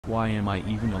Why am I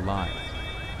even alive?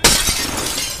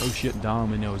 Oh shit,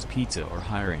 Domino's Pizza are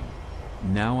hiring.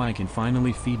 Now I can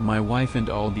finally feed my wife and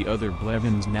all the other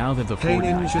blevins now that the Hey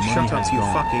fortnite Ninja, money shut has up, you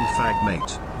gone. fucking fag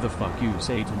mate. The fuck you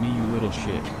say to me, you little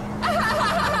shit?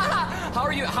 How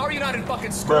are you not in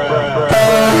fucking school?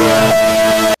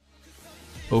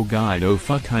 Oh god, oh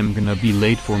fuck, I'm gonna be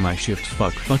late for my shift.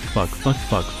 Fuck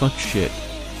shit.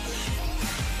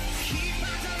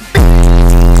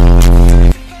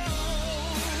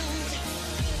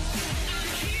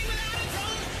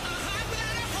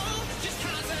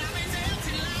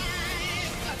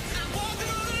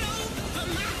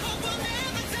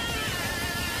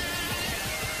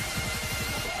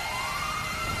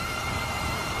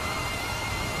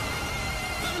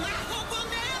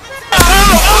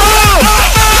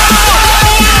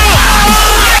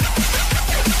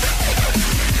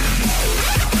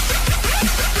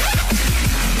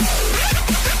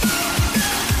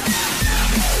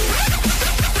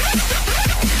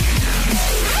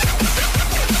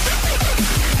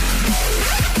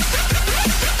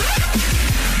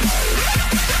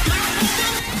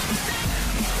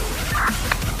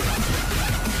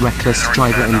 Reckless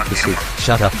driver in pursuit.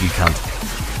 Shut up, you cunt.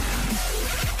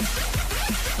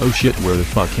 Oh shit, where the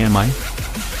fuck am I?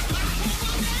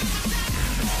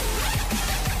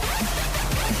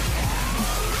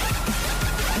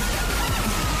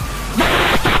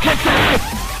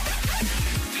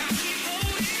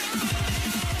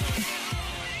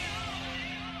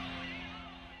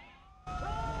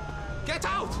 Get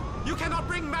out! You cannot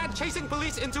bring mad chasing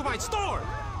police into my store!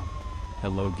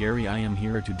 Hello Gary, I am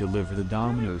here to deliver the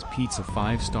Domino's Pizza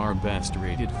 5-star best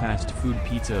rated fast food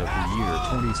pizza of the year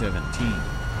 2017.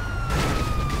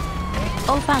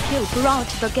 Oh fuck you, brought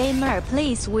the gamer,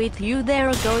 please with you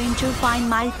they're going to find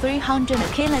my 300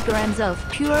 kilograms of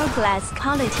pure glass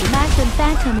quality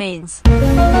methamphetamines.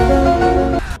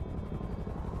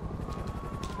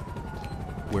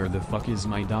 Where the fuck is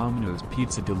my Domino's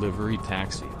Pizza delivery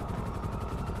taxi?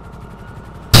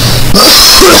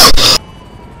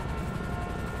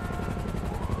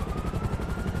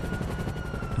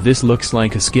 This looks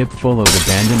like a skip full of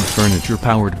abandoned furniture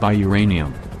powered by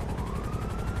uranium.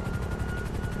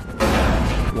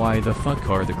 Why the fuck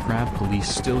are the crap police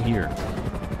still here?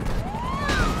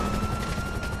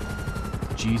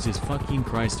 Jesus fucking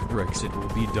Christ, Brexit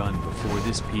will be done before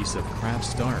this piece of crap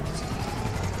starts.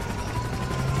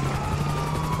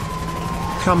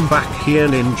 Come back here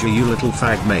Ninja, you little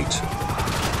fag mate.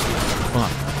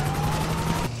 Fuck.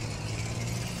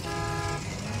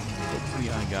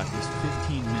 Hopefully I got this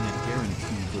 15-minute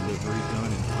guaranteed delivery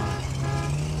done in time.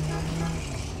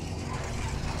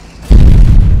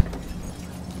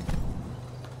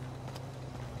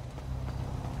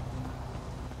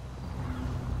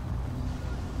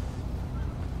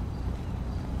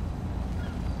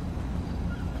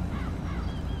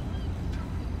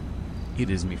 It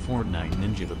is me, Fortnite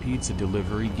Ninja, the pizza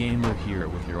delivery gamer, here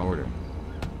with your order.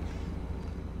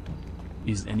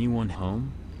 Is anyone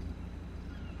home?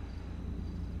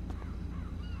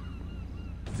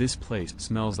 This place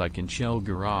smells like an shell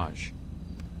garage.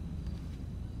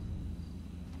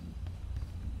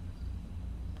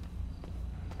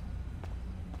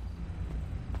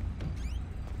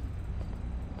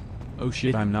 Oh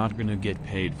shit, I'm not gonna get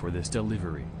paid for this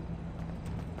delivery.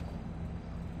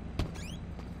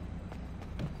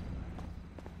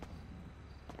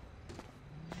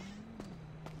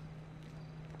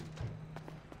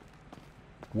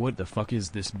 What the fuck is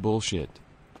this bullshit?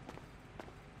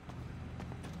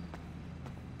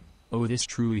 Oh, this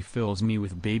truly fills me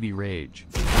with baby rage.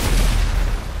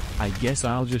 I guess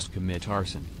I'll just commit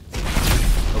arson.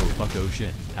 Oh fuck, oh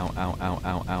shit. Ow ow ow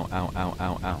ow ow ow ow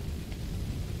ow ow.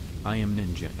 I am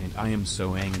Ninja and I am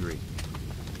so angry.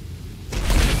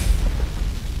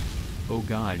 Oh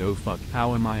god, oh fuck,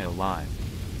 how am I alive?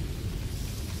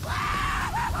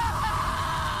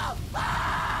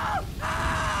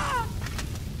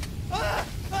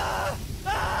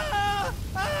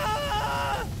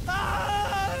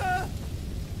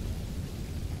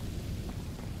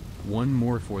 One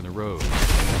more for the road.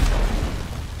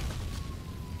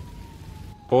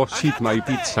 Oh shit, my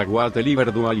pizza was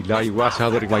delivered while I was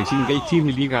otherwise engaged in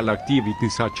illegal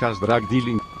activities such as drug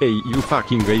dealing. Hey, you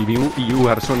fucking baby, you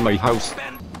are on my house.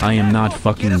 I am not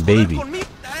fucking baby.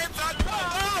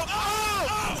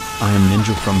 I am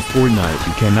Ninja from Fortnite.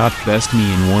 You cannot best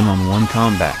me in one-on-one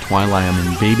combat while I am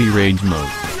in baby rage mode.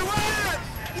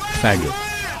 Faggot.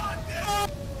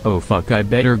 Oh fuck, I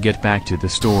better get back to the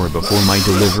store before my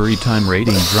delivery time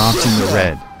rating drops in the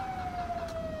red.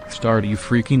 Start, you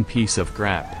freaking piece of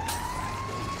crap.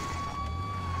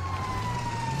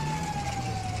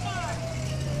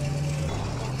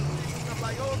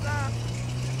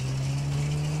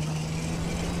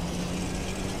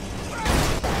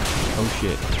 Oh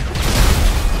shit.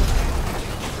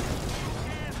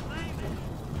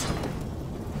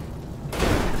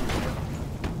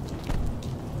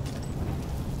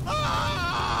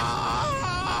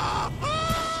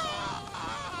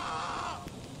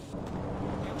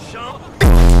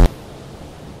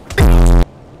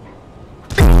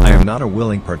 I am not a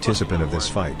willing participant of this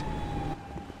fight.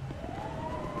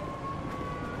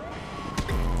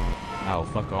 Ow,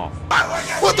 fuck off.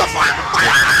 What the fuck?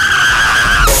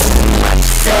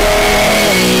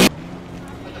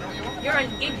 You're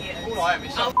an idiot.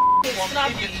 I'll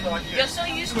slap you. You're so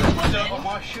used to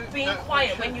women being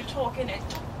quiet when you're talking and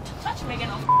touch me again.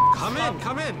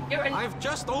 Come in. I've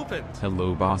just opened.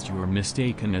 Hello boss, you are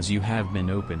mistaken as you have been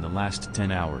open the last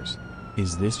 10 hours.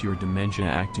 Is this your dementia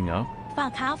acting up?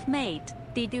 Fuck off, mate.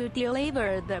 Did you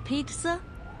deliver the pizza?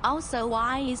 Also,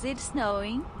 why is it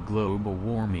snowing? Global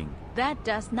warming. That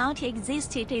does not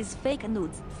exist, it is fake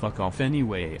news. Fuck off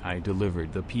anyway, I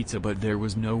delivered the pizza but there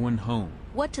was no one home.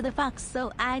 What the fuck,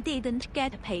 so I didn't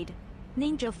get paid?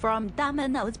 Ninja from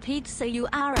Domino's Pizza, you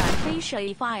are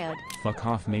officially fired. Fuck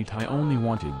off mate, I only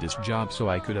wanted this job so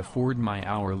I could afford my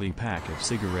hourly pack of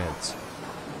cigarettes.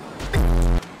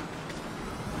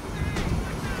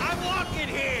 I'm walking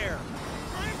here.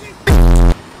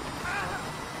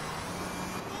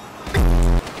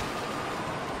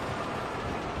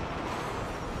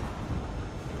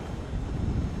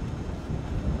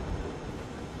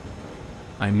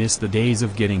 I miss the days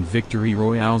of getting victory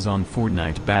royales on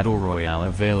Fortnite Battle Royale,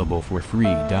 available for free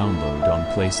download on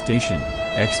PlayStation,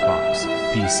 Xbox,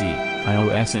 PC,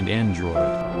 iOS and Android.